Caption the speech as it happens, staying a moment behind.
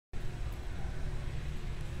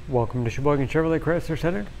Welcome to Sheboygan Chevrolet Chrysler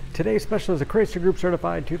Center. Today's special is a Chrysler Group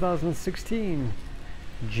certified 2016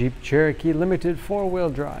 Jeep Cherokee Limited 4-wheel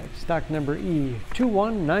drive, stock number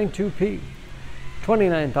E2192P.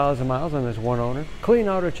 29,000 miles on this one owner. Clean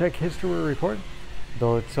auto check history report.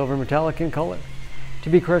 Billet Silver Metallic in color. To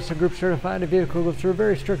be Chrysler Group certified, the vehicle goes through a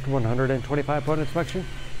very strict 125-point inspection,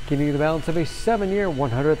 giving you the balance of a 7-year,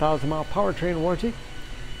 100,000-mile powertrain warranty.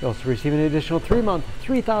 You also receive an additional 3-month,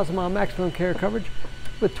 3,000-mile maximum care coverage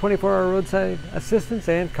with 24-hour roadside assistance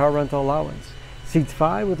and car rental allowance. Seats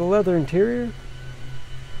 5 with a leather interior.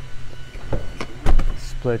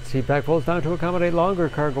 Split seat back folds down to accommodate longer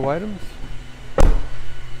cargo items.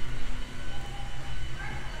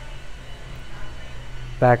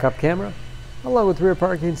 Backup camera, along with rear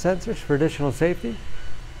parking sensors for additional safety.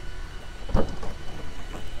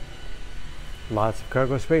 Lots of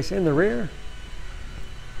cargo space in the rear.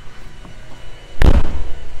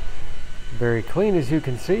 Very clean, as you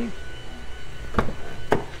can see.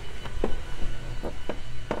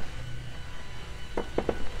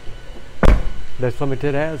 This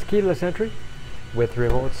Limited has keyless entry with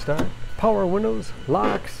remote start, power windows,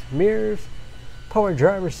 locks, mirrors, power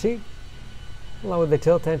driver's seat, along with the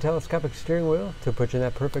tilt and telescopic steering wheel to put you in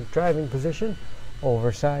that perfect driving position.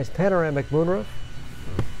 Oversized panoramic moonroof.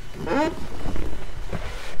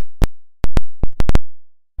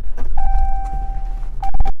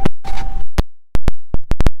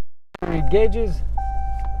 Gauges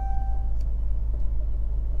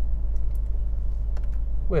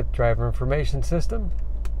with driver information system,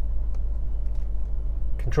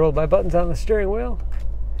 controlled by buttons on the steering wheel,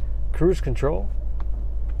 cruise control,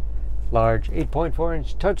 large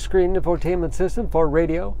 8.4-inch touchscreen infotainment system for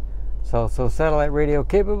radio. It's also satellite radio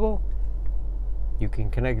capable. You can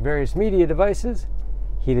connect various media devices,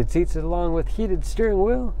 heated seats along with heated steering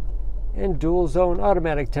wheel, and dual zone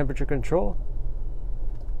automatic temperature control.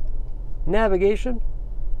 Navigation,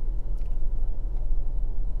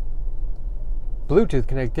 Bluetooth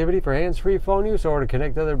connectivity for hands-free phone use or to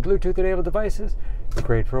connect other Bluetooth-enabled devices.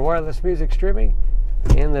 Great for wireless music streaming.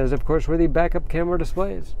 And there's, of course, where the backup camera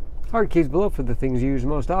displays. Hard keys below for the things you use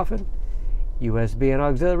most often. USB and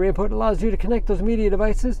auxiliary input allows you to connect those media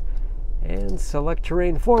devices. And select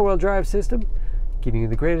terrain 4-wheel drive system, giving you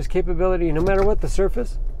the greatest capability no matter what the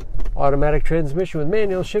surface. Automatic transmission with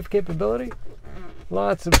manual shift capability.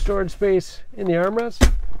 Lots of storage space in the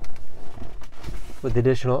armrest with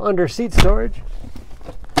additional under seat storage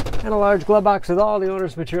and a large glove box with all the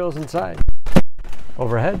owner's materials inside.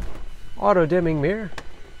 Overhead, auto dimming mirror,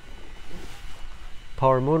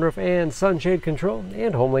 power moonroof and sunshade control,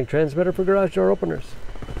 and HomeLink transmitter for garage door openers.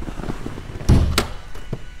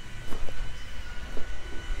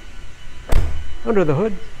 Under the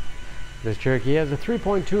hood, this Cherokee has a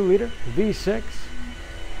 3.2-liter V6,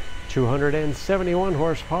 271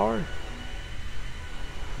 horsepower,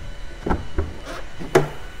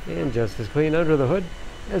 and just as clean under the hood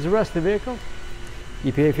as the rest of the vehicle.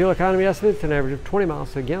 EPA fuel economy estimates an average of 20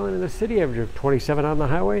 miles per gallon in the city, average of 27 on the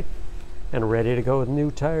highway, and ready to go with new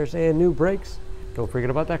tires and new brakes. Don't forget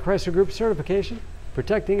about that Chrysler Group certification,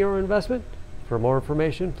 protecting your investment. For more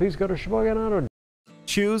information, please go to Sheboygan Auto.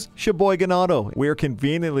 Choose Sheboygan Auto. We're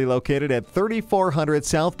conveniently located at 3400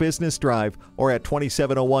 South Business Drive or at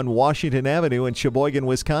 2701 Washington Avenue in Sheboygan,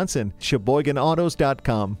 Wisconsin.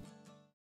 SheboyganAutos.com.